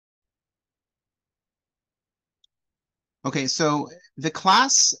Okay, so the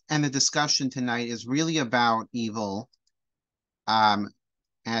class and the discussion tonight is really about evil. Um,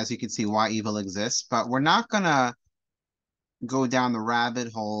 as you can see, why evil exists, but we're not gonna go down the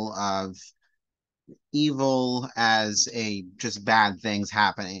rabbit hole of evil as a just bad things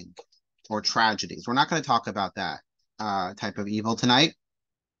happening or tragedies. We're not going to talk about that type of evil tonight,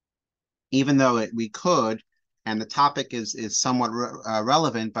 even though we could, and the topic is somewhat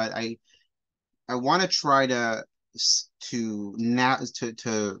relevant. But I want to try to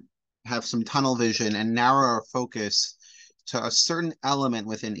have some tunnel vision and narrow our focus to a certain element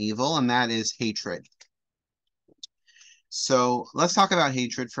within evil, and that is hatred. So let's talk about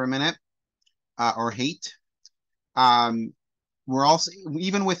hatred for a minute, or hate. Um, we're also,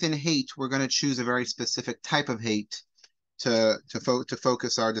 even within hate, we're going to choose a very specific type of hate to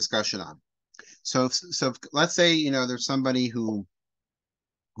focus our discussion on. So let's say there's somebody who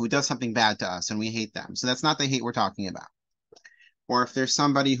does something bad to us and we hate them. So that's not the hate we're talking about. Or if there's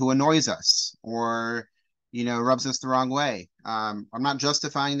somebody who annoys us or rubs us the wrong way. I'm not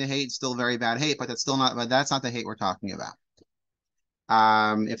justifying the hate; still very bad hate, but that's not the hate we're talking about.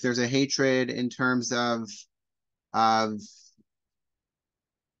 If there's a hatred in terms of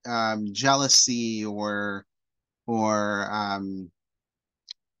jealousy or or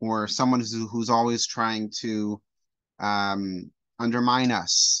someone who's always trying to undermine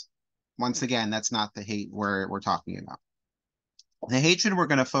us. Once again, that's not the hate we're talking about. The hatred we're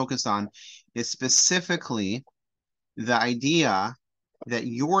going to focus on is specifically the idea that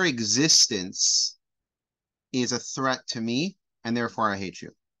your existence is a threat to me, and therefore I hate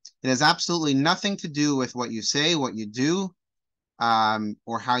you. It has absolutely nothing to do with what you say, what you do,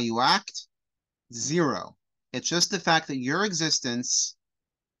 or how you act. Zero. It's just the fact that your existence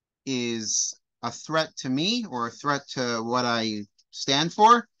is a threat to me or a threat to what I stand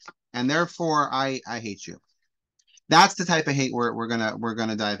for, and therefore I hate you. That's the type of hate we're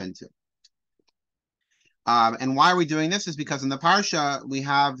gonna dive into. And why are we doing this? Is because in the parsha we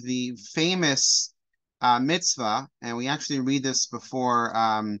have the famous mitzvah, and we actually read this before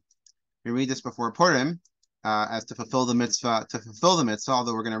Purim, as to fulfill the mitzvah.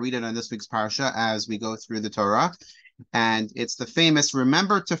 Although we're going to read it on this week's parsha as we go through the Torah, and it's the famous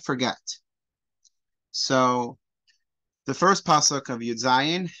 "Remember to forget." So the first pasuk of Yud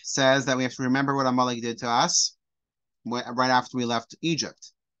Zayin says that we have to remember what Amalek did to us right after we left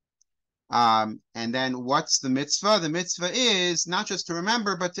Egypt. And then what's the mitzvah? The mitzvah is not just to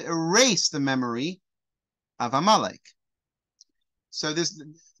remember, but to erase the memory of Amalek. So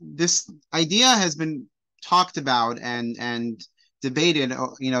this idea has been talked about and debated,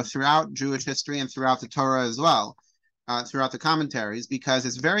 throughout Jewish history and throughout the Torah as well, throughout the commentaries, because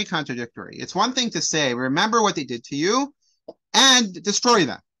it's very contradictory. It's one thing to say, remember what they did to you and destroy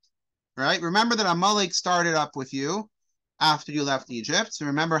them, right? Remember that Amalek started up with you after you left Egypt. So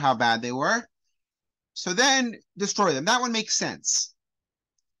remember how bad they were. So then destroy them. That one makes sense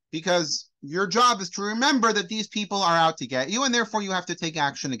because your job is to remember that these people are out to get you, and therefore you have to take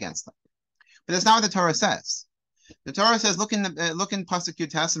action against them. But that's not what the Torah says. The Torah says, look in Pasuk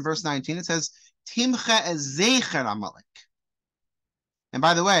Yutes in verse 19, it says, Timcha ezecher Amalek. And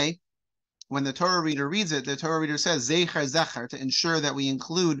by the way, when the Torah reader reads it, the Torah reader says, zecher, to ensure that we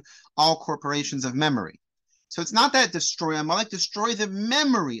include all corporations of memory. So it's not that destroy Amalek, destroy the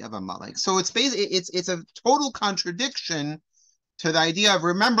memory of Amalek. So it's basically it's a total contradiction to the idea of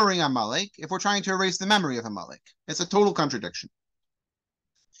remembering Amalek if we're trying to erase the memory of Amalek. It's a total contradiction.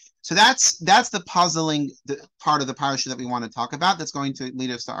 So that's the puzzling part of the parasha that we want to talk about. That's going to lead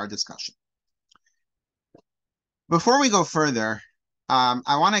us to our discussion. Before we go further,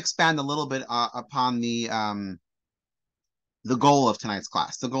 I want to expand a little bit upon the goal of tonight's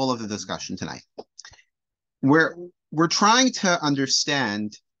class, the goal of the discussion tonight. We're trying to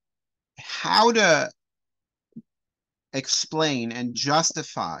understand how to explain and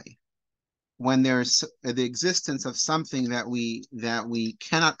justify when there's the existence of something that we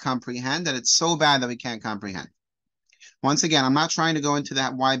cannot comprehend, that it's so bad that we can't comprehend. Once again, I'm not trying to go into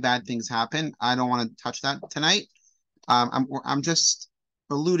that why bad things happen. I don't want to touch that tonight. I'm just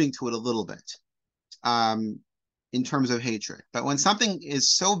alluding to it a little bit in terms of hatred. But when something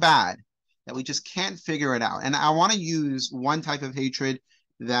is so bad that we just can't figure it out, and I want to use one type of hatred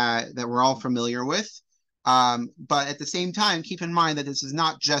that we're all familiar with. But at the same time, keep in mind that this is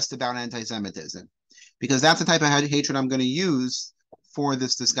not just about anti-Semitism, because that's the type of hatred I'm going to use for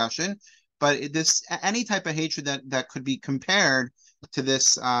this discussion. But any type of hatred that could be compared to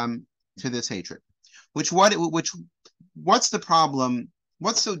this hatred. What's the problem?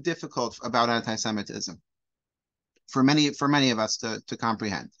 What's so difficult about anti-Semitism for many of us to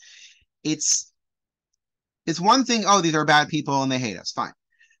comprehend? It's it's one thing, oh, these are bad people and they hate us, fine.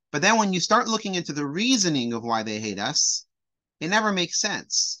 But then when you start looking into the reasoning of why they hate us, it never makes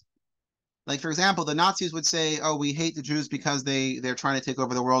sense. Like, for example, the Nazis would say, oh, we hate the Jews because they're trying to take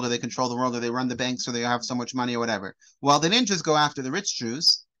over the world, or they control the world, or they run the banks, or they have so much money, or whatever. Well, they didn't just go after the rich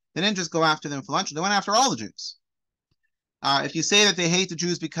Jews. They didn't just go after the influential. They went after all the Jews. If you say that they hate the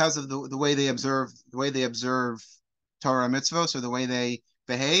Jews because of the way they observe Torah mitzvos, or the way they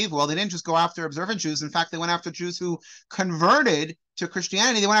behave, well, they didn't just go after observant Jews. In fact, they went after Jews who converted to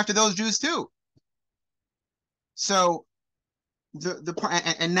Christianity. They went after those Jews too. So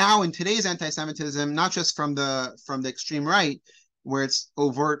and now in today's anti-Semitism, not just from the extreme right, where it's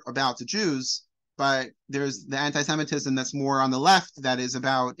overt about the Jews, but there's the anti-Semitism that's more on the left, that is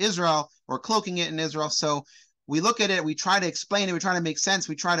about Israel, or cloaking it in Israel. So we look at it, we try to explain it, we try to make sense,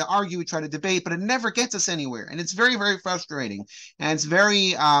 we try to argue, we try to debate, but it never gets us anywhere. And it's very, very frustrating. And it's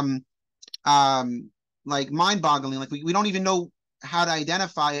very like mind-boggling. Like we don't even know how to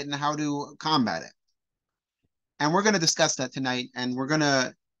identify it and how to combat it. And we're going to discuss that tonight, and we're going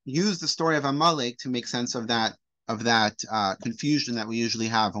to use the story of Amalek to make sense of that confusion that we usually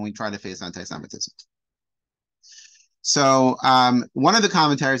have when we try to face anti-Semitism. So one of the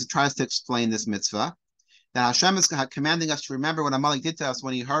commentaries tries to explain this mitzvah, that Hashem is commanding us to remember what Amalek did to us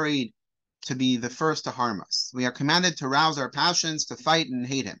when he hurried to be the first to harm us. We are commanded to rouse our passions, to fight and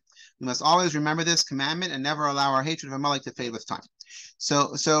hate him. We must always remember this commandment and never allow our hatred of Amalek to fade with time.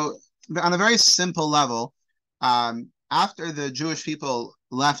 So on a very simple level, after the Jewish people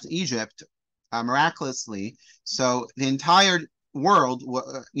left Egypt miraculously, so the entire world,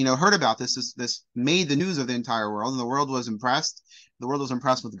 heard about this. This made the news of the entire world, and the world was impressed. The world was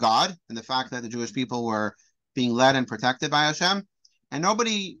impressed with God and the fact that the Jewish people were being led and protected by Hashem. And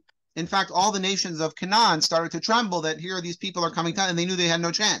nobody, in fact, all the nations of Canaan started to tremble that here these people are coming down, and they knew they had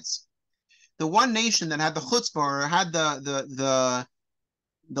no chance. The one nation that had the chutzpah, or had the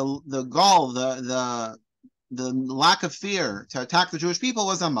gall, the lack of fear to attack the Jewish people,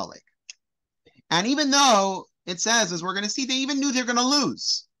 was Amalek. And even though it says, as we're going to see, they even knew they're going to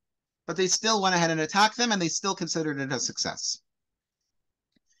lose, but they still went ahead and attacked them, and they still considered it a success.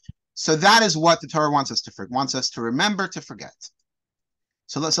 So that is what the Torah wants us to remember to forget.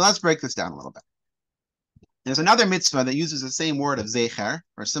 So let's break this down a little bit. There's another mitzvah that uses the same word of zecher,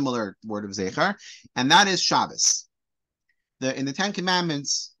 or similar word of zecher, and that is Shabbos. In the Ten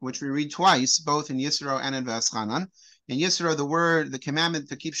Commandments, which we read twice, both in Yisro and in V'eschanan, in Yisro, the commandment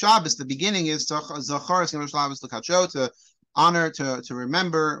to keep Shabbos, the beginning is to honor, to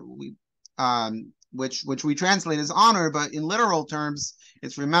remember, which we translate as honor, but in literal terms,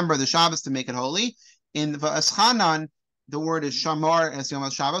 it's remember the Shabbos, to make it holy. In V'eschanan, the word is shamar es yom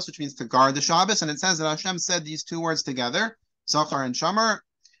Shabbos, which means to guard the Shabbos, and it says that Hashem said these two words together, zachar and shamar,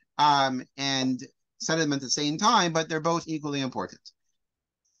 and said them at the same time, but they're both equally important.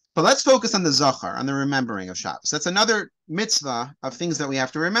 But let's focus on the zachar, on the remembering of Shabbos. That's another mitzvah of things that we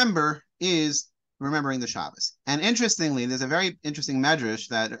have to remember, is remembering the Shabbos. And interestingly, there's a very interesting medrash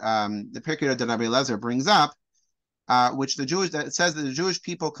that the Pirkei de Rabbi Eliezer brings up, that says that the Jewish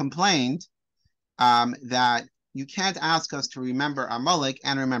people complained that you can't ask us to remember Amalek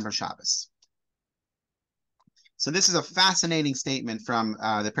and remember Shabbos. So this is a fascinating statement from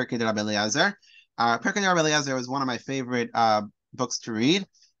the Pirkei de Rabbi Eliezer. Pirkei de Rabbi Eliezer is one of my favorite books to read.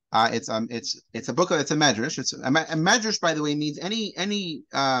 It's a book. It's a medrash. A medrash, by the way, means any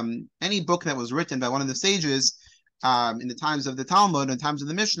book that was written by one of the sages in the times of the Talmud and times of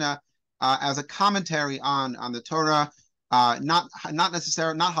the Mishnah as a commentary on the Torah. Not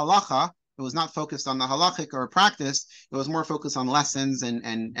necessarily, not halacha. It was not focused on the halachic or practice. It was more focused on lessons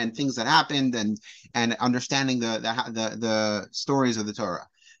and things that happened and understanding the stories of the Torah.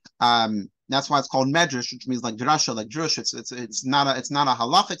 That's why it's called medrash, which means like drasha, like drush. It's not a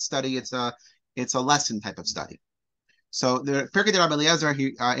halachic study. It's a lesson type of study. So the Pirkei de Rabbi Eliezer,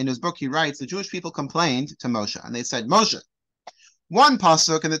 in his book, he writes, the Jewish people complained to Moshe, and they said, Moshe, one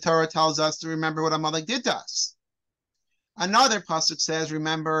pasuk in the Torah tells us to remember what Amalek did to us. Another pasuk says,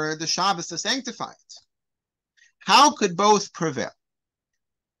 remember the Shabbos to sanctify it. How could both prevail?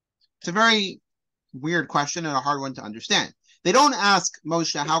 It's a very weird question and a hard one to understand. They don't ask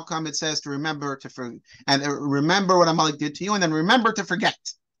Moshe, how come it says to remember remember what Amalek did to you, and then remember to forget.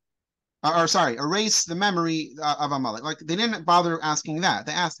 Erase the memory of Amalek. Like, they didn't bother asking that.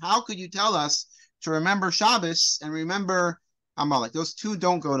 They asked, how could you tell us to remember Shabbos and remember Amalek? Those two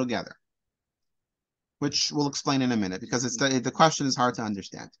don't go together, which we'll explain in a minute, because the question is hard to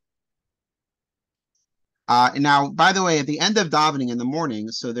understand. Now, by the way, at the end of davening in the morning,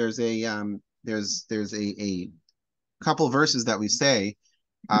 so there's a couple verses that we say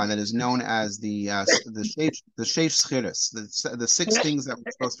that is known as the Sheif Schiris, the 6 things that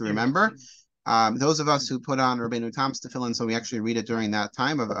we're supposed to remember. Those of us who put on Rabbeinu Tam's tefillin, so we actually read it during that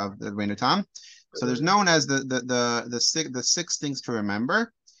time of the Rabbeinu Tam. So there's known as the 6 things to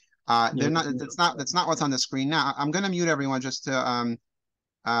remember. They're not. That's not what's on the screen now. I'm going to mute everyone just to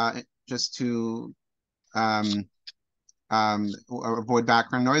avoid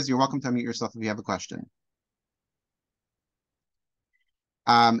background noise. You're welcome to unmute yourself if you have a question.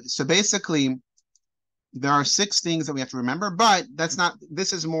 So basically, there are 6 things that we have to remember, but that's not.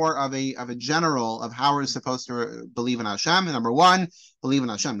 This is more of a general of how we're supposed to believe in Hashem. Number 1, believe in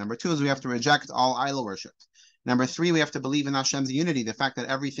Hashem. Number 2 is we have to reject all idol worship. Number 3, we have to believe in Hashem's unity, the fact that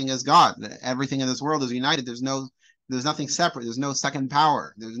everything is God, that everything in this world is united. There's nothing separate. There's no second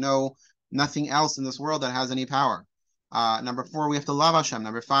power. There's nothing else in this world that has any power. Number 4, we have to love Hashem.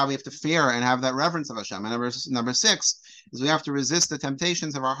 Number 5, we have to fear and have that reverence of Hashem. And number 6 is we have to resist the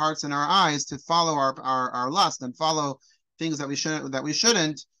temptations of our hearts and our eyes to follow our lust and follow things that we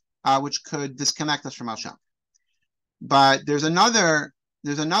shouldn't, which could disconnect us from Hashem. But there's another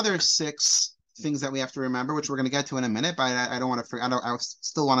 6 things that we have to remember, which we're going to get to in a minute, but I don't want to forget. I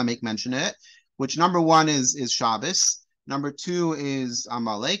still want to make mention of it. Which number 1 is Shabbos. Number 2 is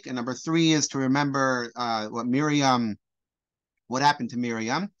Amalek, and number 3 is to remember what happened to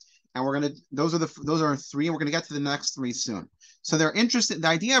Miriam. And those are 3, and we're gonna get to the next 3 soon. So they're interested. The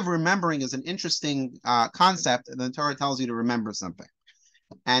idea of remembering is an interesting concept. The Torah tells you to remember something,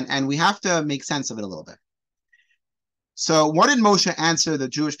 and we have to make sense of it a little bit. So what did Moshe answer the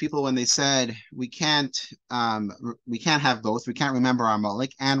Jewish people when they said we can't have both? We can't remember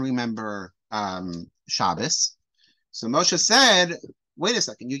Amalek and remember Shabbos. So Moshe said, wait a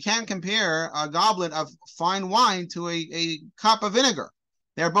second, you can't compare a goblet of fine wine to a cup of vinegar.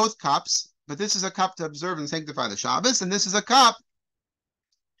 They're both cups, but this is a cup to observe and sanctify the Shabbos, and this is a cup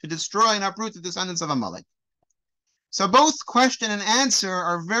to destroy and uproot the descendants of Amalek. So both question and answer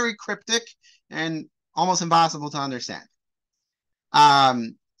are very cryptic and almost impossible to understand.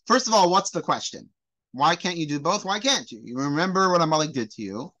 First of all, what's the question? Why can't you do both? Why can't you? You remember what Amalek did to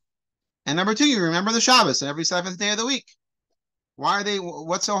you. And number 2, you remember the Shabbos every 7th day of the week.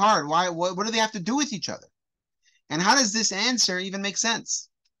 What's so hard? What do they have to do with each other? And how does this answer even make sense?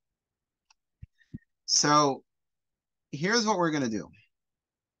 So here's what we're going to do.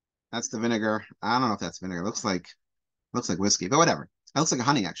 That's the vinegar. I don't know if that's vinegar. It looks like whiskey, but whatever. It looks like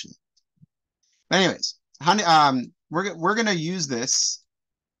honey, actually. But anyways, honey, we're going to use this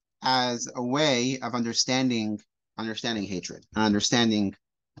as a way of understanding hatred and understanding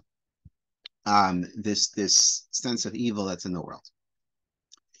this sense of evil that's in the world.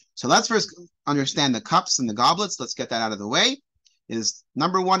 So let's first understand the cups and the goblets. Let's get that out of the way. Is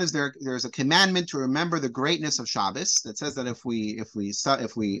number 1 is there's a commandment to remember the greatness of Shabbos that says that if we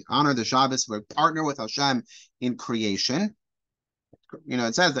honor the Shabbos, we partner with Hashem in creation.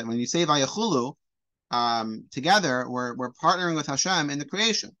 It says that when you say Vayachulu, together we're partnering with Hashem in the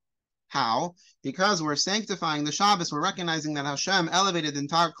creation. How? Because we're sanctifying the Shabbos, we're recognizing that Hashem created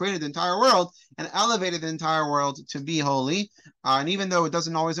the entire world and elevated the entire world to be holy. And even though it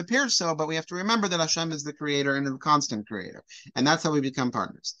doesn't always appear so, but we have to remember that Hashem is the creator and the constant creator. And that's how we become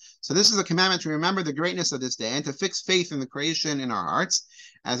partners. So this is a commandment to remember the greatness of this day and to fix faith in the creation in our hearts.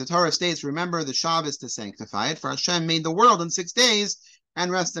 As the Torah states, remember the Shabbos to sanctify it, for Hashem made the world in 6 days and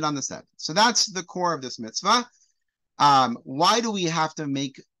rested on the 7th. So that's the core of this mitzvah. Why do we have to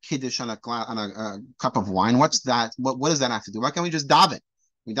make kiddush on a cup of wine? What's that? What does that have to do? Why can't we just daven?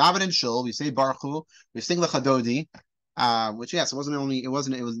 We daven in shul. We say Baruch Hu. We sing L'Chadodi, which yes, it was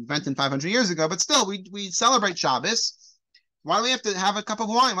invented 500 years ago, but still we celebrate Shabbos. Why do we have to have a cup of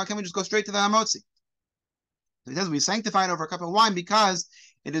wine? Why can't we just go straight to the hamotzi? It says we sanctify it over a cup of wine because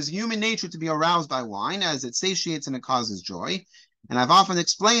it is human nature to be aroused by wine, as it satiates and it causes joy. And I've often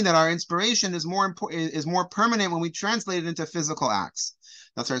explained that our inspiration is more permanent when we translate it into physical acts.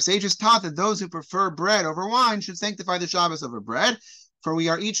 Thus, our sages taught that those who prefer bread over wine should sanctify the Shabbos over bread, for we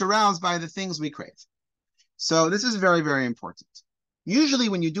are each aroused by the things we crave. So this is very, very important. Usually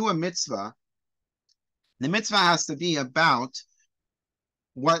when you do a mitzvah, the mitzvah has to be about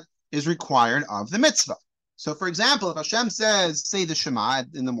what is required of the mitzvah. So for example, if Hashem says, say the Shema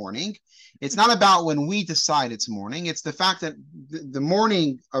in the morning, it's not about when we decide it's morning. It's the fact that the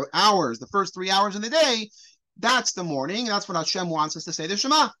morning of hours, the first 3 hours in the day, that's the morning. That's what Hashem wants us to say the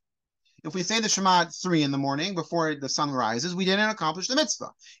Shema. If we say the Shema at 3 in the morning before the sun rises, we didn't accomplish the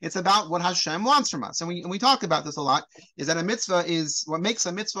mitzvah. It's about what Hashem wants from us. And we talk about this a lot, is that a mitzvah is, what makes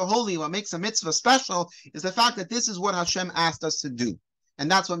a mitzvah holy, what makes a mitzvah special, is the fact that this is what Hashem asked us to do. And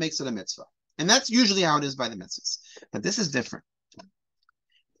that's what makes it a mitzvah. And that's usually how it is by the mitzvahs. But this is different.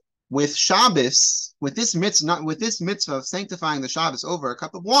 with Shabbos, with this mitzvah of sanctifying the Shabbos over a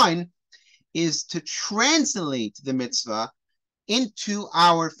cup of wine, is to translate the mitzvah into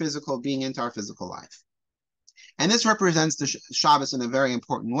our physical being, into our physical life. And this represents the Shabbos in a very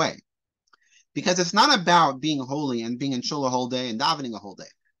important way, because it's not about being holy and being in shul a whole day and davening a whole day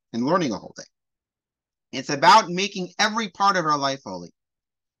and learning a whole day. It's about making every part of our life holy.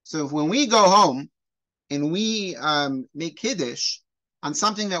 So when we go home and we make kiddush on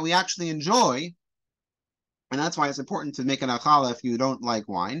something that we actually enjoy, and that's why it's important to make an achala if you don't like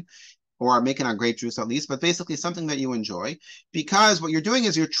wine, or making a grape juice at least, but basically something that you enjoy, because what you're doing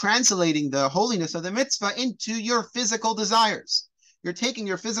is you're translating the holiness of the mitzvah into your physical desires. You're taking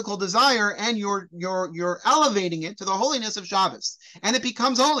your physical desire and you're elevating it to the holiness of Shabbos, and it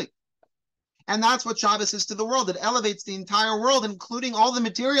becomes holy. And that's what Shabbos is to the world. It elevates the entire world, including all the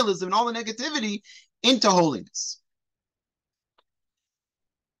materialism and all the negativity, into holiness.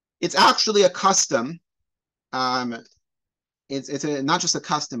 It's actually a custom. It's not just a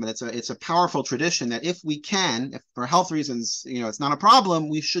custom, but it's a powerful tradition that if we can, if for health reasons, it's not a problem,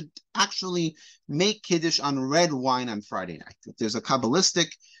 we should actually make kiddush on red wine on Friday night. There's a Kabbalistic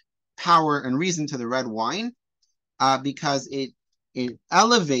power and reason to the red wine, because it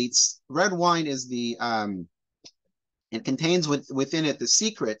elevates. Red wine is it contains within it the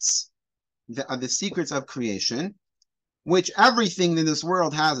secrets of creation, which everything in this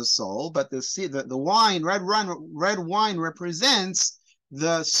world has a soul, but the wine, red wine, represents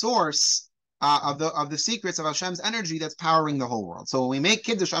the source of the secrets of Hashem's energy that's powering the whole world. So when we make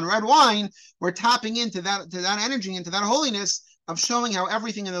kiddush on red wine, we're tapping into that energy, into that holiness of showing how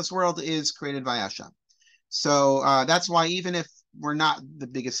everything in this world is created by Hashem. So that's why even if we're not the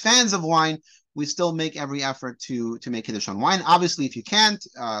biggest fans of wine, we still make every effort to make kiddush on wine. Obviously, if you can't,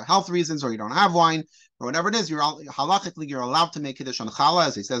 health reasons, or you don't have wine, or whatever it is, halachically you're allowed to make kiddush on challah,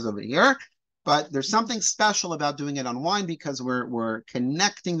 as he says over here. But there's something special about doing it on wine, because we're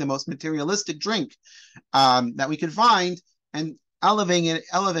connecting the most materialistic drink that we could find and elevating it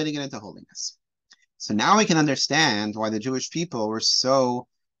into holiness. So now we can understand why the Jewish people were so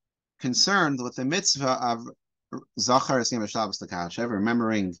concerned with the mitzvah of Zachar Esiyam Shabbos L'Kasher,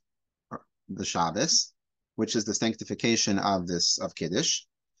 remembering the Shabbos, which is the sanctification of Kiddush,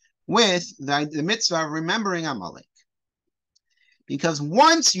 with the mitzvah of remembering Amalek. Because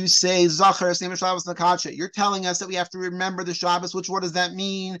once you say Zachar Esiyam Shabbos L'Kasher, you're telling us that we have to remember the Shabbos, which what does that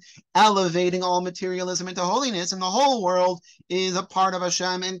mean? Elevating all materialism into holiness, and the whole world is a part of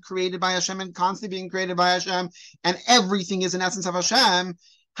Hashem and created by Hashem and constantly being created by Hashem, and everything is an essence of Hashem.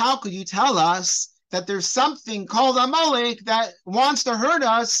 How could you tell us that there's something called Amalek that wants to hurt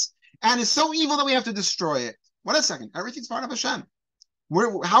us and is so evil that we have to destroy it? Wait a second. Everything's part of Hashem.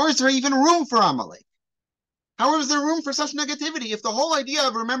 How is there even room for Amalek? How is there room for such negativity? If the whole idea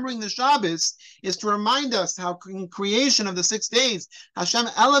of remembering the Shabbos is to remind us how in creation of the 6 days, Hashem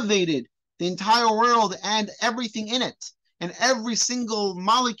elevated the entire world and everything in it, and every single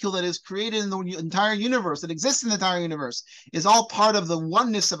molecule that is created in the entire universe, that exists in the entire universe, is all part of the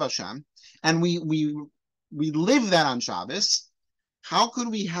oneness of Hashem, and we live that on Shabbos. How could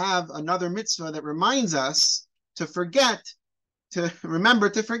we have another mitzvah that reminds us to remember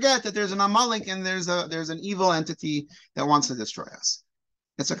that there's an Amalek and there's an evil entity that wants to destroy us?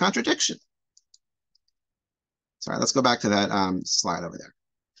 It's a contradiction. Sorry, let's go back to that slide over there.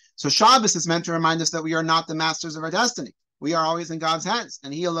 So Shabbos is meant to remind us that we are not the masters of our destiny. We are always in God's hands,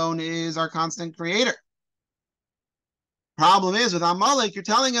 and He alone is our constant creator. Problem is, with Amalek, you're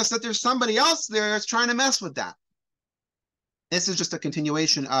telling us that there's somebody else there that's trying to mess with that. This is just a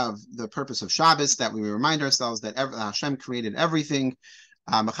continuation of the purpose of Shabbos, that we remind ourselves that Hashem created everything,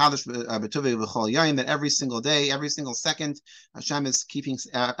 that every single day, every single second, Hashem is keeping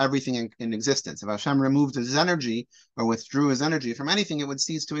everything in existence. If Hashem removed His energy or withdrew His energy from anything, it would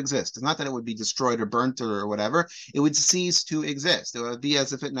cease to exist. It's not that it would be destroyed or burnt or whatever. It would cease to exist. It would be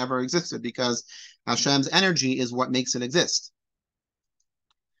as if it never existed, because Hashem's energy is what makes it exist.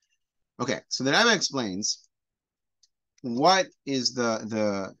 Okay, so the Rebbe explains what is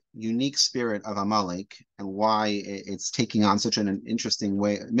the unique spirit of Amalek and why it's taking on such an interesting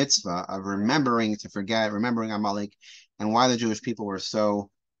mitzvah of remembering Amalek, and why the Jewish people were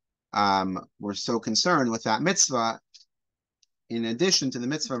so concerned with that mitzvah, in addition to the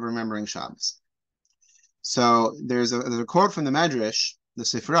mitzvah of remembering Shabbos. So there's a quote from the Medrash, the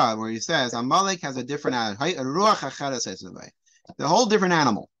Sifra, where he says Amalek has a different the whole different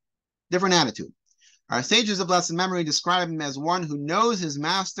animal, different attitude. Our sages of blessed memory describe him as one who knows his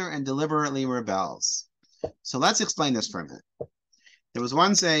master and deliberately rebels. So let's explain this for a minute. There was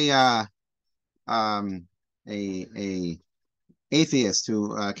once a atheist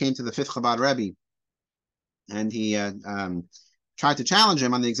who came to the fifth Chabad Rebbe, and he tried to challenge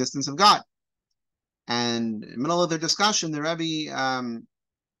him on the existence of God. And in the middle of their discussion, the Rebbe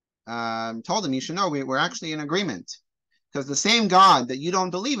told him, you should know we're actually in agreement, because the same God that you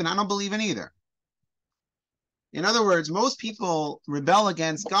don't believe in, I don't believe in either. In other words, most people rebel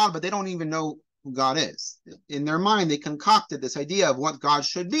against God, but they don't even know who God is. In their mind, they concocted this idea of what God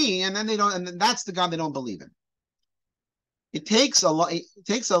should be, and then they don't, and that's the God they don't believe in. It takes a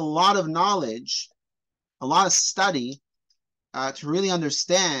lot of knowledge, a lot of study to really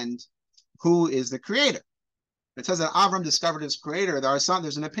understand who is the creator. It says that Avram discovered his creator.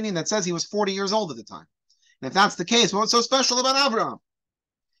 There's an opinion that says he was 40 years old at the time. And if that's the case, what's so special about Avram?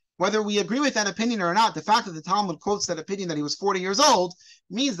 Whether we agree with that opinion or not, the fact that the Talmud quotes that opinion that he was 40 years old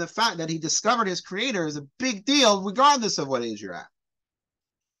means the fact that he discovered his creator is a big deal, regardless of what age you're at.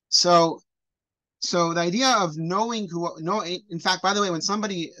 So the idea of knowing in fact, by the way, when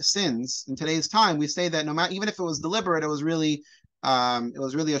somebody sins in today's time, we say that no matter, even if it was deliberate, it was really a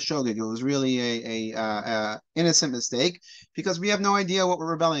shogeg. It was really a innocent mistake, because we have no idea what we're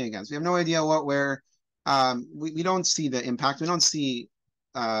rebelling against. We have no idea what we don't see the impact. We don't see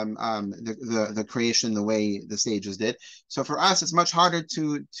the creation the way the sages did. So for us, it's much harder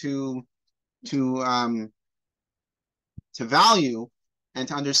to value and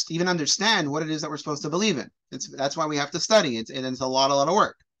to even understand what it is that we're supposed to believe in. That's why we have to study. It's a lot of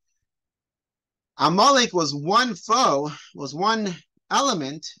work. Amalek was one one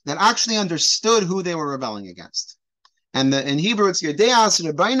element that actually understood who they were rebelling against. And in Hebrew, it's Yedeas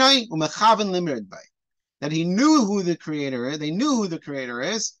Rebainai Umechaven Limrid Bay. That he knew who the creator is, they knew who the creator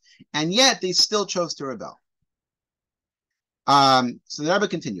is, and yet they still chose to rebel. So the Rebbe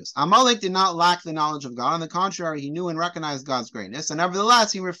continues. Amalek did not lack the knowledge of God. On the contrary, he knew and recognized God's greatness, and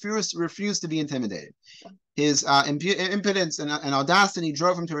nevertheless, he refused to be intimidated. His impotence and audacity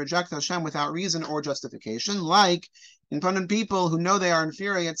drove him to reject Hashem without reason or justification, like impotent people who know they are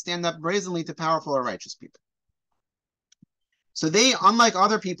inferior yet stand up brazenly to powerful or righteous people. So they, unlike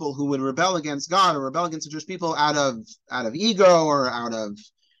other people who would rebel against God or rebel against the Jewish people out of ego or out of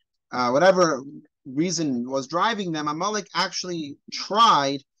whatever reason was driving them, Amalek actually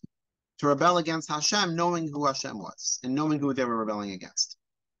tried to rebel against Hashem, knowing who Hashem was and knowing who they were rebelling against.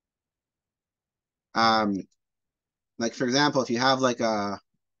 Like for example, if you have like a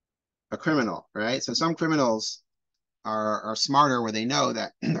criminal, right? So some criminals are smarter, where they know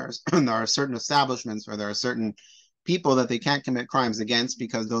that there are certain establishments or there are certain people that they can't commit crimes against,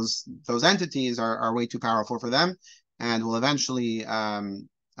 because those entities are way too powerful for them and will eventually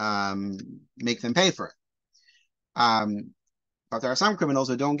make them pay for it. But there are some criminals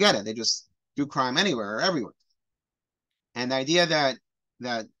who don't get it. They just do crime anywhere or everywhere. And the idea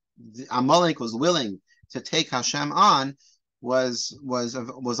that Amalek was willing to take Hashem on was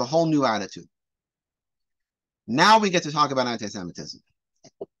a whole new attitude. Now we get to talk about anti-Semitism.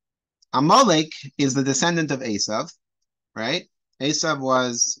 Amalek is the descendant of Esav, right? Esav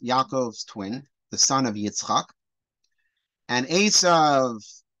was Yaakov's twin, the son of Yitzchak. And Esav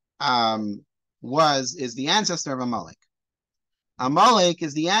is the ancestor of Amalek. Amalek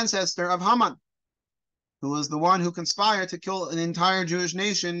is the ancestor of Haman, who was the one who conspired to kill an entire Jewish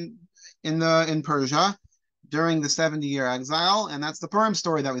nation in Persia during the 70-year exile, and that's the Purim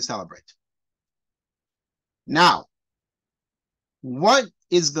story that we celebrate. Now, what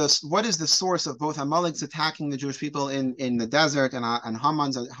is the source of both Amalek's attacking the Jewish people in the desert and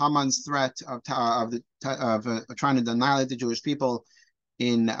Haman's threat of trying to annihilate the Jewish people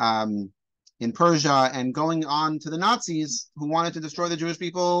in Persia, and going on to the Nazis who wanted to destroy the Jewish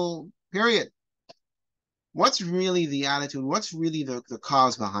people, period? What's really the attitude? What's really the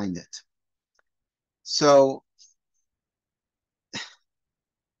cause behind it? So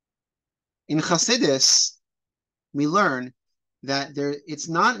in Hasidus, we learn that it's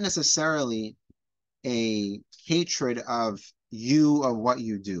not necessarily a hatred of what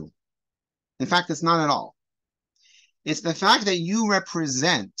you do. In fact, it's not at all. It's the fact that you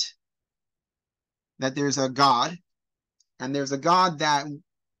represent that there's a God, and there's a God that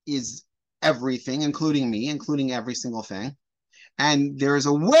is everything, including me, including every single thing. And there's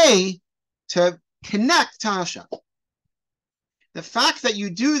a way to connect to Hashem. The fact that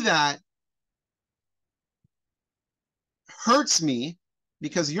you do that hurts me,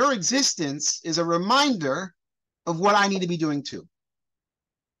 because your existence is a reminder of what I need to be doing too.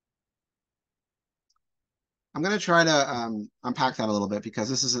 I'm going to try to unpack that a little bit, because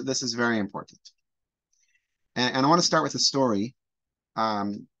this is very important. And I want to start with a story.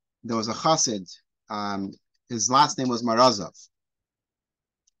 There was a chassid. His last name was Marazov.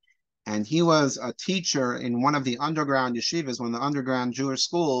 And he was a teacher in one of the underground yeshivas, one of the underground Jewish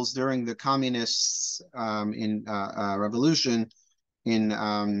schools during the communist revolution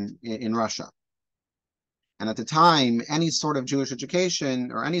in Russia. And at the time, any sort of Jewish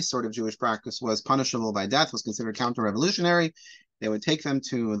education or any sort of Jewish practice was punishable by death, was considered counter-revolutionary. They would take them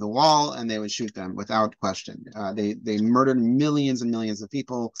to the wall and they would shoot them without question. They murdered millions and millions of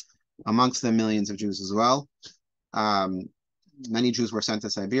people, amongst them millions of Jews as well. Many Jews were sent to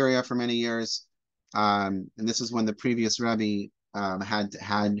Siberia for many years. And this is when the previous Rebbe had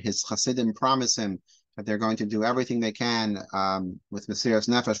his Hasidim promise him that they're going to do everything they can with Mesiras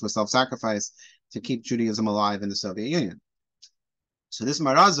Nefesh, with self-sacrifice, to keep Judaism alive in the Soviet Union. So this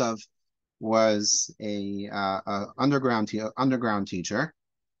Marazov was a underground teacher.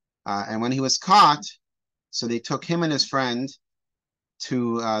 And when he was caught, so they took him and his friend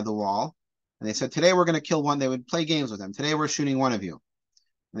to the wall. And they said, today we're going to kill one. They would play games with him. Today we're shooting one of you.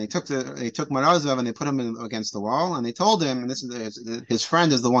 And they took Marazov and they put him against the wall. And they told him, and this is his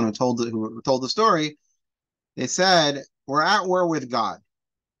friend is the one who told the story. They said, we're at war with God.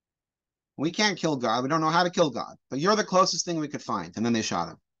 We can't kill God. We don't know how to kill God. But you're the closest thing we could find. And then they shot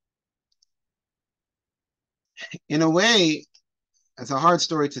him. In a way, it's a hard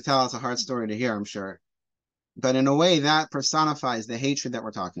story to tell. It's a hard story to hear, I'm sure. But in a way, that personifies the hatred that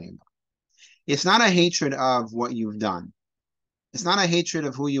we're talking about. It's not a hatred of what you've done. It's not a hatred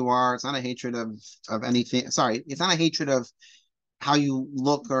of who you are. It's not a hatred of anything. Sorry, it's not a hatred of how you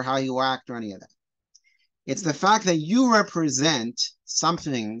look or how you act or any of that. It's the fact that you represent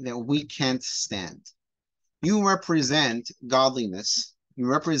something that we can't stand. You represent godliness. You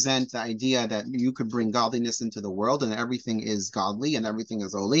represent the idea that you could bring godliness into the world and everything is godly and everything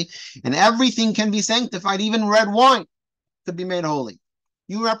is holy and everything can be sanctified. Even red wine could be made holy.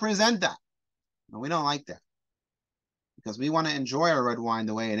 You represent that. And we don't like that because we want to enjoy our red wine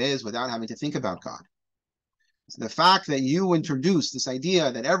the way it is without having to think about God. So the fact that you introduce this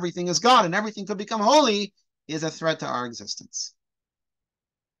idea that everything is God and everything could become holy is a threat to our existence.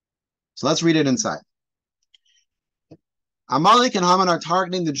 So let's read it inside. Amalek and Haman are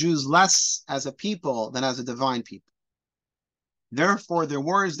targeting the Jews less as a people than as a divine people. Therefore, their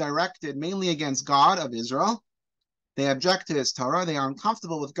war is directed mainly against God of Israel. They object to his Torah. They are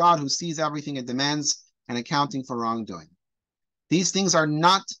uncomfortable with God who sees everything and demands an accounting for wrongdoing. These things are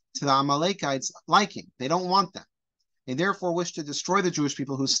not to the Amalekites' liking. They don't want them. They therefore wish to destroy the Jewish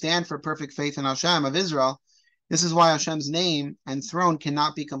people who stand for perfect faith in Hashem of Israel. This is why Hashem's name and throne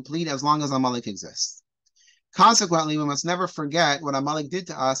cannot be complete as long as Amalek exists. Consequently, we must never forget what Amalek did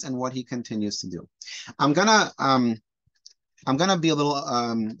to us and what he continues to do. I'm gonna be a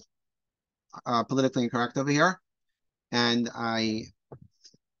little politically incorrect over here, and I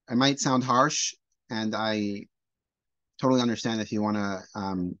might sound harsh, and I totally understand if you want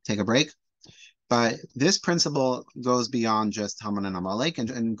to take a break. But this principle goes beyond just Haman and Amalek,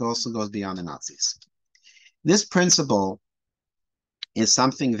 and also goes beyond the Nazis. This principle is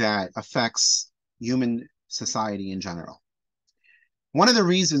something that affects human society in general. One of the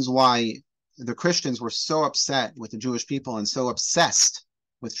reasons why the Christians were so upset with the Jewish people and so obsessed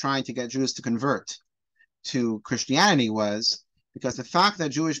with trying to get Jews to convert to Christianity was because the fact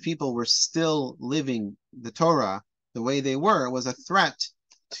that Jewish people were still living the Torah the way they were was a threat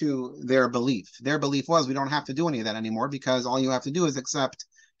to their belief. Their belief was, we don't have to do any of that anymore because all you have to do is accept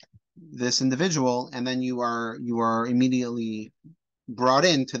this individual, and then you are immediately brought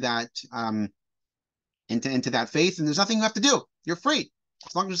into that into that faith, and there's nothing you have to do. You're free.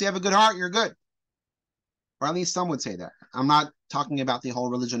 As long as you have a good heart, you're good. Or at least some would say that. I'm not talking about the whole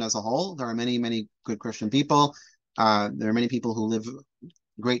religion as a whole. There are many, many good Christian people. There are many people who live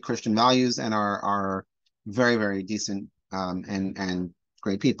great Christian values and are very, very decent and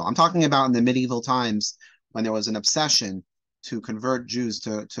great people. I'm talking about in the medieval times when there was an obsession to convert Jews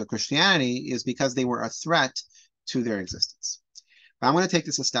to Christianity is because they were a threat to their existence. But I'm going to take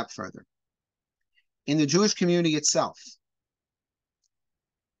this a step further. In the Jewish community itself,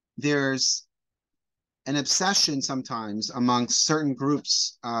 there's an obsession sometimes amongst certain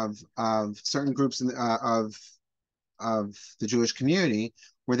groups of the Jewish community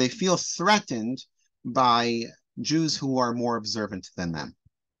where they feel threatened by Jews who are more observant than them,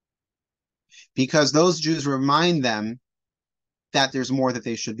 because those Jews remind them that there's more that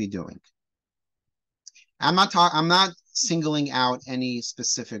they should be doing. I'm not singling out any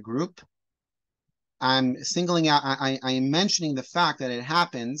specific group. I'm singling out. I am mentioning the fact that it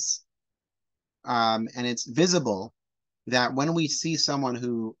happens, and it's visible that when we see someone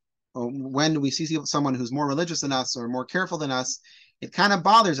who's more religious than us or more careful than us, it kind of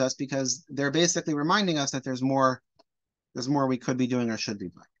bothers us because they're basically reminding us that there's more we could be doing or should be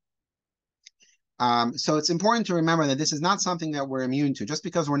doing. So it's important to remember that this is not something that we're immune to. Just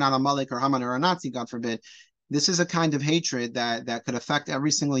because we're not Amalek or Haman or a Nazi, God forbid, this is a kind of hatred that could affect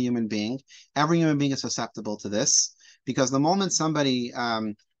every single human being. Every human being is susceptible to this, because the moment somebody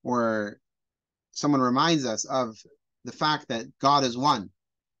or someone reminds us of the fact that God is one,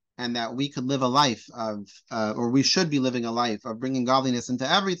 and that we could live a life of, or we should be living a life of bringing godliness into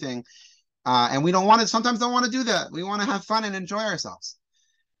everything, and we don't want to, sometimes don't want to do that. We want to have fun and enjoy ourselves.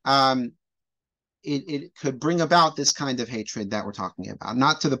 It could bring about this kind of hatred that we're talking about.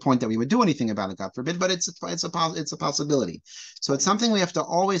 Not to the point that we would do anything about it, God forbid, but it's a possibility. So it's something we have to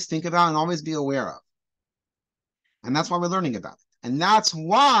always think about and always be aware of. And that's why we're learning about it. And that's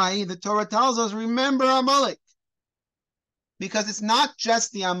why the Torah tells us, remember Amalek. Because it's not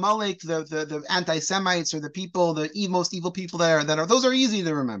just the Amalek, the anti-Semites, or the people, the most evil people that are, those are easy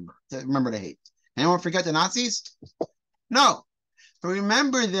to remember to hate. Anyone forget the Nazis? No. But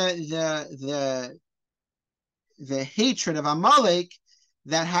remember the hatred of Amalek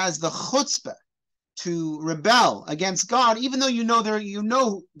that has the chutzpah to rebel against God, even though you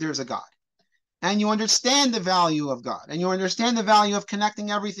know there's a God, and you understand the value of God, and you understand the value of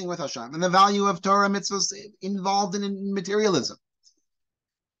connecting everything with Hashem, and the value of Torah mitzvahs involved in materialism.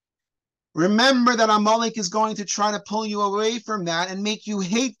 Remember that Amalek is going to try to pull you away from that and make you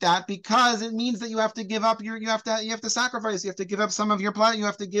hate that, because it means that you have to give up you have to sacrifice, you have to give up some of your plan, you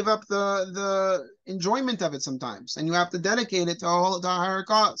have to give up the enjoyment of it sometimes, and you have to dedicate it to a higher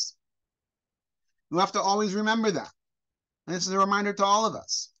cause. You have to always remember that. And this is a reminder to all of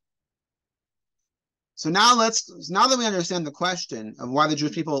us. So now that we understand the question of why the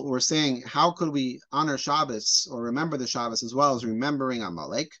Jewish people were saying, how could we honor Shabbos or remember the Shabbos as well as remembering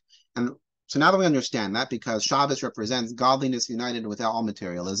Amalek? And so now that we understand that, because Shabbos represents godliness united with all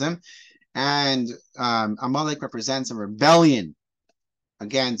materialism, and Amalek represents a rebellion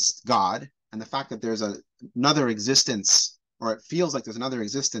against God, and the fact that there's another existence, or it feels like there's another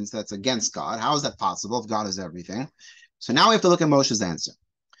existence that's against God. How is that possible if God is everything? So now we have to look at Moshe's answer.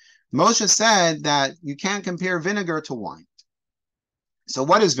 Moshe said that you can't compare vinegar to wine. So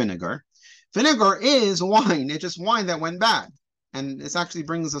what is vinegar? Vinegar is wine. It's just wine that went bad. And this actually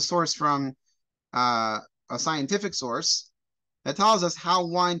brings a source from a scientific source that tells us how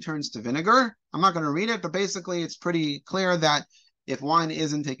wine turns to vinegar. I'm not going to read it, but basically it's pretty clear that if wine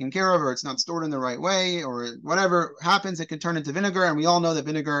isn't taken care of, or it's not stored in the right way, or whatever happens, it can turn into vinegar. And we all know that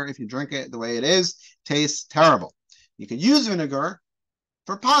vinegar, if you drink it the way it is, tastes terrible. You can use vinegar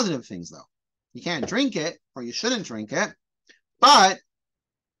for positive things, though. You can't drink it, or you shouldn't drink it, but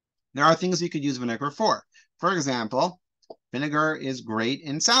there are things you could use vinegar for. For example, vinegar is great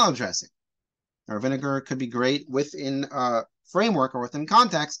in salad dressing, or vinegar could be great within a framework or within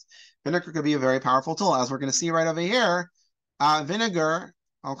context. Vinegar could be a very powerful tool, as we're going to see right over here. Vinegar,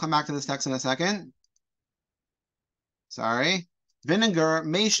 I'll come back to this text in a second. Sorry. Vinegar,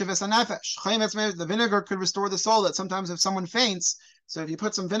 meishivis anefesh. The vinegar could restore the soul. That sometimes if someone faints, so if you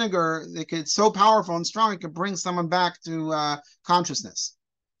put some vinegar, it's so powerful and strong, it could bring someone back to consciousness.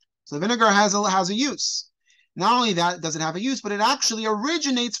 So vinegar has a use. Not only that does it have a use, but it actually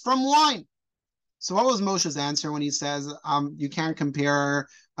originates from wine. So what was Moshe's answer when he says you can't compare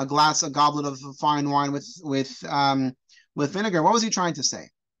a goblet of fine wine with vinegar? What was he trying to say?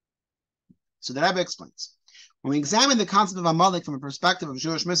 So the Rebbe explains. When we examine the concept of Amalek from a perspective of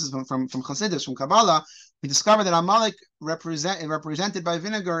Jewish mysticism, from Chassidus, from Kabbalah, we discover that Amalek represented by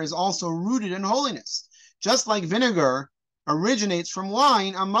vinegar is also rooted in holiness. Just like vinegar originates from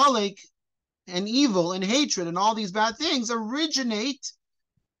wine, Amalek and evil and hatred and all these bad things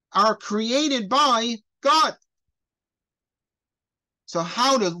are created by God. So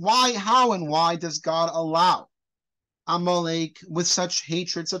how and why does God allow Amalek with such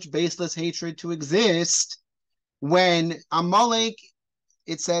hatred, such baseless hatred to exist, when Amalek,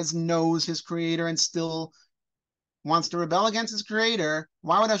 it says, knows his creator and still wants to rebel against his creator?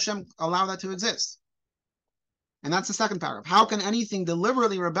 Why would Hashem allow that to exist? And that's the second paragraph. How can anything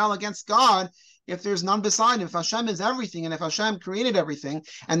deliberately rebel against God if there's none beside him? If Hashem is everything, and if Hashem created everything,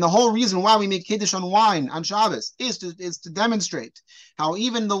 and the whole reason why we make Kiddush on wine on Shabbos is to demonstrate how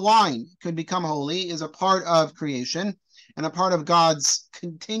even the wine could become holy, is a part of creation and a part of God's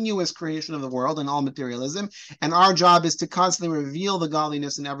continuous creation of the world and all materialism. And our job is to constantly reveal the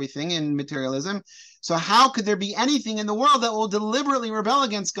godliness in everything in materialism. So how could there be anything in the world that will deliberately rebel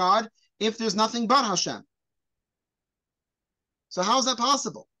against God if there's nothing but Hashem? So how is that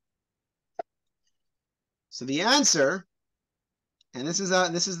possible? So the answer, and this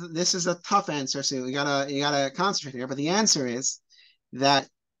is a tough answer, so you gotta concentrate here, but the answer is that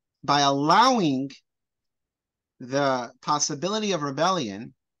by allowing the possibility of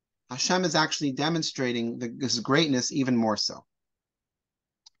rebellion, Hashem is actually demonstrating this greatness even more so.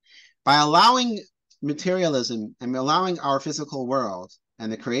 By allowing materialism and allowing our physical world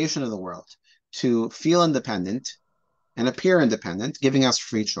and the creation of the world to feel independent and appear independent, giving us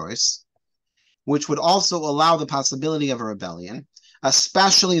free choice, which would also allow the possibility of a rebellion,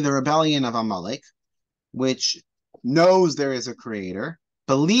 especially the rebellion of Amalek, which knows there is a creator,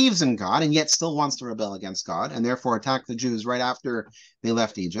 believes in God, and yet still wants to rebel against God, and therefore attack the Jews right after they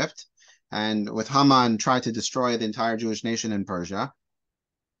left Egypt, and with Haman tried to destroy the entire Jewish nation in Persia,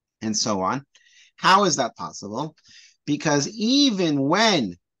 and so on. How is that possible? Because even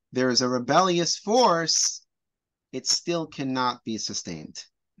when there is a rebellious force, it still cannot be sustained.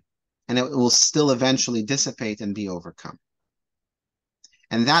 And it will still eventually dissipate and be overcome.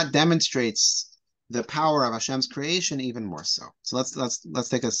 And that demonstrates the power of Hashem's creation even more so. So let's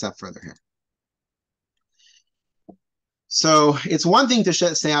take a step further here. So it's one thing to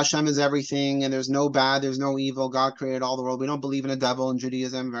say Hashem is everything and there's no bad, there's no evil. God created all the world. We don't believe in a devil in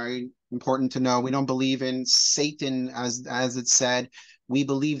Judaism. Very important to know. We don't believe in Satan as it's said. We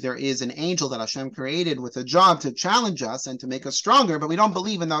believe there is an angel that Hashem created with a job to challenge us and to make us stronger, but we don't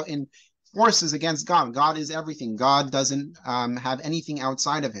believe in forces against God. God is everything. God doesn't have anything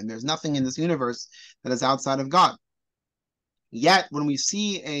outside of him. There's nothing in this universe that is outside of God. Yet, when we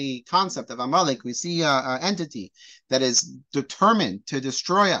see a concept of Amalek, we see an entity that is determined to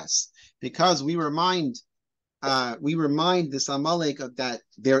destroy us, because we remind this Amalek that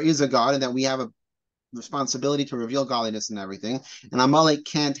there is a God and that we have a responsibility to reveal godliness and everything. And Amalek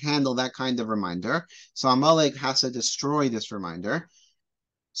can't handle that kind of reminder, so Amalek has to destroy this reminder.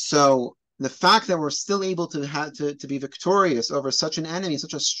 So the fact that we're still able to be victorious over such an enemy,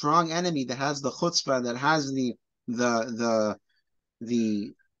 such a strong enemy that has the chutzpah, that has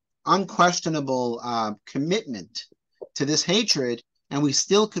the unquestionable commitment to this hatred, and we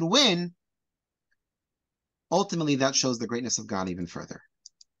still could win, ultimately that shows the greatness of God even further.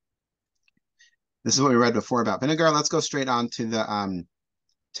 This is what we read before about vinegar. Let's go straight on to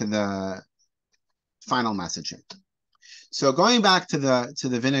the final message here. So going back to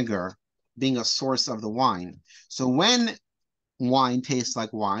the vinegar being a source of the wine. So when wine tastes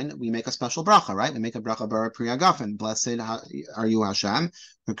like wine, we make a special bracha, right? We make a bracha bara pri hagafen. Blessed are you, Hashem,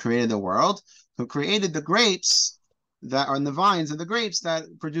 who created the world, who created the grapes that are in the vines and the grapes that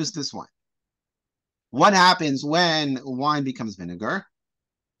produce this wine. What happens when wine becomes vinegar?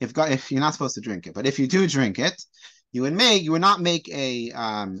 If you're not supposed to drink it, but if you do drink it, you would not make a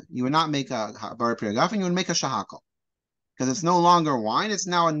bara pri hagafen. You would make a shahakal, because it's no longer wine. It's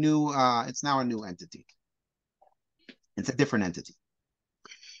now a new entity. It's a different entity.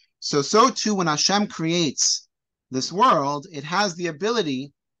 So too, when Hashem creates this world, it has the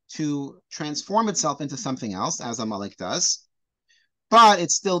ability to transform itself into something else, as Amalek does, but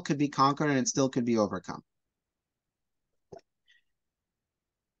it still could be conquered and it still could be overcome.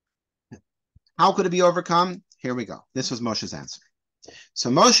 How could it be overcome? Here we go. This was Moshe's answer.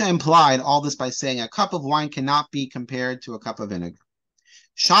 So Moshe implied all this by saying a cup of wine cannot be compared to a cup of vinegar.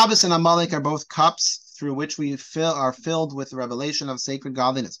 Shabbos and Amalek are both cups through which we are filled with the revelation of sacred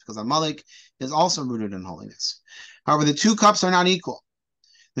godliness, because Amalek is also rooted in holiness. However, the two cups are not equal.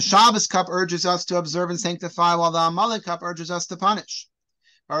 The Shabbos cup urges us to observe and sanctify, while the Amalek cup urges us to punish.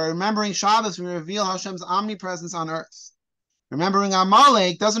 By remembering Shabbos, we reveal Hashem's omnipresence on earth. Remembering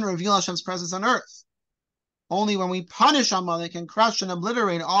Amalek doesn't reveal Hashem's presence on earth. Only when we punish Amalek and crush and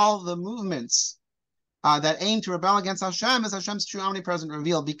obliterate all the movements that aim to rebel against Hashem is Hashem's true omnipresence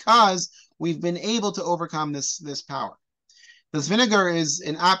revealed, because we've been able to overcome this power. This vinegar is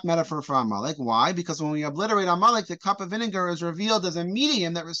an apt metaphor for Amalek. Why? Because when we obliterate Amalek, the cup of vinegar is revealed as a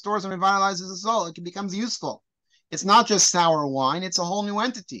medium that restores and revitalizes the soul. It becomes useful. It's not just sour wine. It's a whole new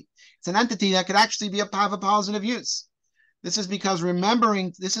entity. It's an entity that could actually have a positive use. This is because we're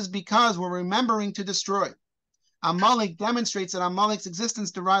remembering to destroy. Amalek demonstrates that Amalek's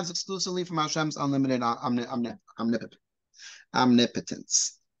existence derives exclusively from Hashem's unlimited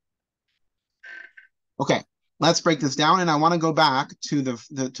omnipotence. Okay, let's break this down, and I want to go back to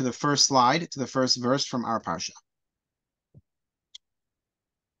the first slide, to the first verse from our parsha.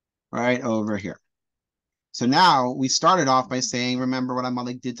 Right over here. So now we started off by saying, remember what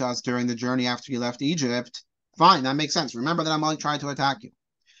Amalek did to us during the journey after you left Egypt. Fine, that makes sense. Remember that Amalek tried to attack you.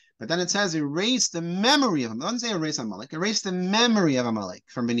 But then it says, erase the memory of him. It doesn't say erase Amalek. Erase the memory of Amalek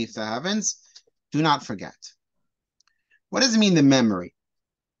from beneath the heavens. Do not forget. What does it mean, the memory?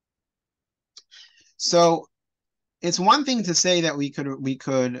 So it's one thing to say that we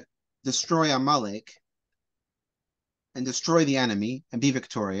could destroy Amalek and destroy the enemy and be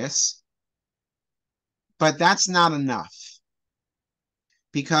victorious, but that's not enough.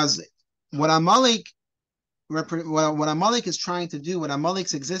 because what Amalek what Amalek is trying to do, what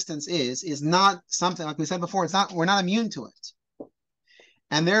Amalek's existence is not something, like we said before, we're not immune to it.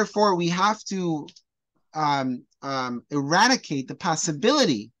 And therefore we have to eradicate the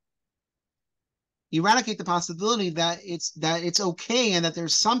possibility that it's okay and that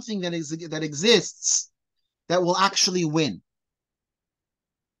there's something that exists that will actually win.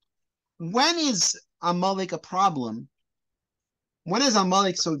 When is Amalek a problem? When is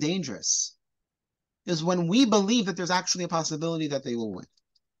Amalek so dangerous? Is when we believe that there's actually a possibility that they will win.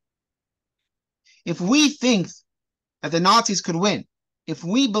 If we think that the Nazis could win, if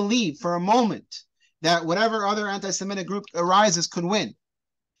we believe for a moment that whatever other anti-Semitic group arises could win,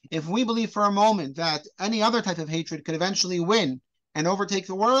 if we believe for a moment that any other type of hatred could eventually win and overtake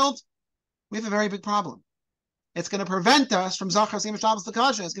the world, we have a very big problem. It's going to prevent us from Zachar Sim Shabbos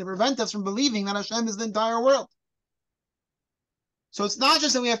L'Kasha. It's going to prevent us from believing that Hashem is the entire world. So it's not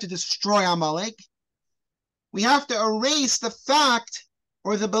just that we have to destroy Amalek. We have to erase the fact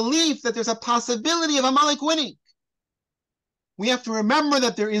or the belief that there's a possibility of Amalek winning. We have to remember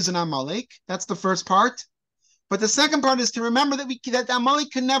that there is an Amalek. That's the first part. But the second part is to remember that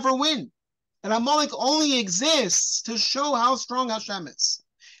Amalek can never win. That Amalek only exists to show how strong Hashem is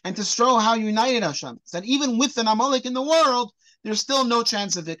and to show how united Hashem is. That even with an Amalek in the world, there's still no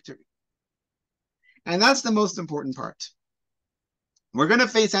chance of victory. And that's the most important part. We're going to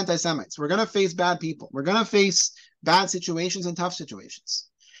face anti-Semites. We're going to face bad people. We're going to face bad situations and tough situations.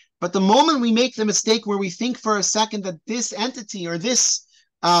 But the moment we make the mistake where we think for a second that this entity or this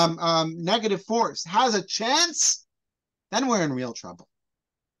negative force has a chance, then we're in real trouble.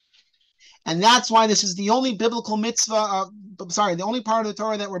 And that's why this is the only biblical mitzvah, the only part of the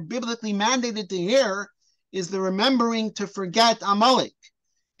Torah that we're biblically mandated to hear is the remembering to forget Amalek.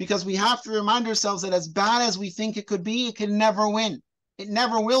 Because we have to remind ourselves that as bad as we think it could be, it can never win. It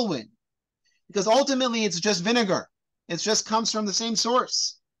never will win. Because ultimately it's just vinegar. It just comes from the same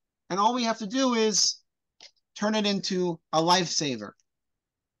source. And all we have to do is turn it into a lifesaver.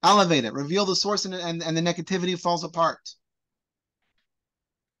 Elevate it, reveal the source, and the negativity falls apart.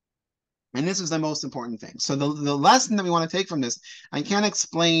 And this is the most important thing. So the lesson that we want to take from this, I can't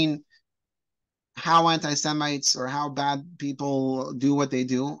explain how anti-Semites or how bad people do what they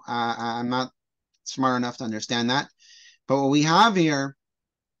do. I'm not smart enough to understand that. But what we have here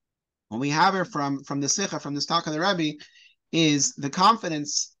from the Sikha, from the talk of the Rebbe, is the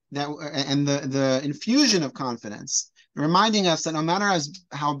confidence that and the infusion of confidence, reminding us that no matter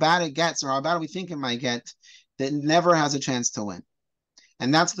how bad it gets or how bad we think it might get, that it never has a chance to win.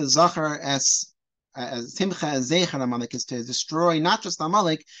 And that's the Zachar as Timcha as Zecher Amalek, is to destroy not just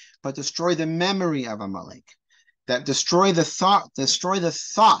Amalek, but destroy the memory of Amalek. That destroy the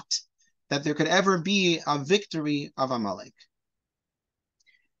thought that there could ever be a victory of Amalek.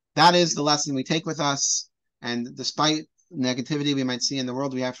 That is the lesson we take with us. And despite negativity we might see in the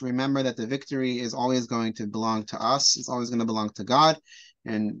world, we have to remember that the victory is always going to belong to us. It's always going to belong to God.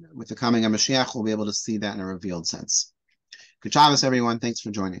 And with the coming of Mashiach, we'll be able to see that in a revealed sense. Good Shabbos, everyone. Thanks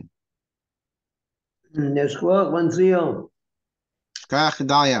for joining.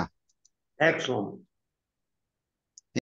 Excellent.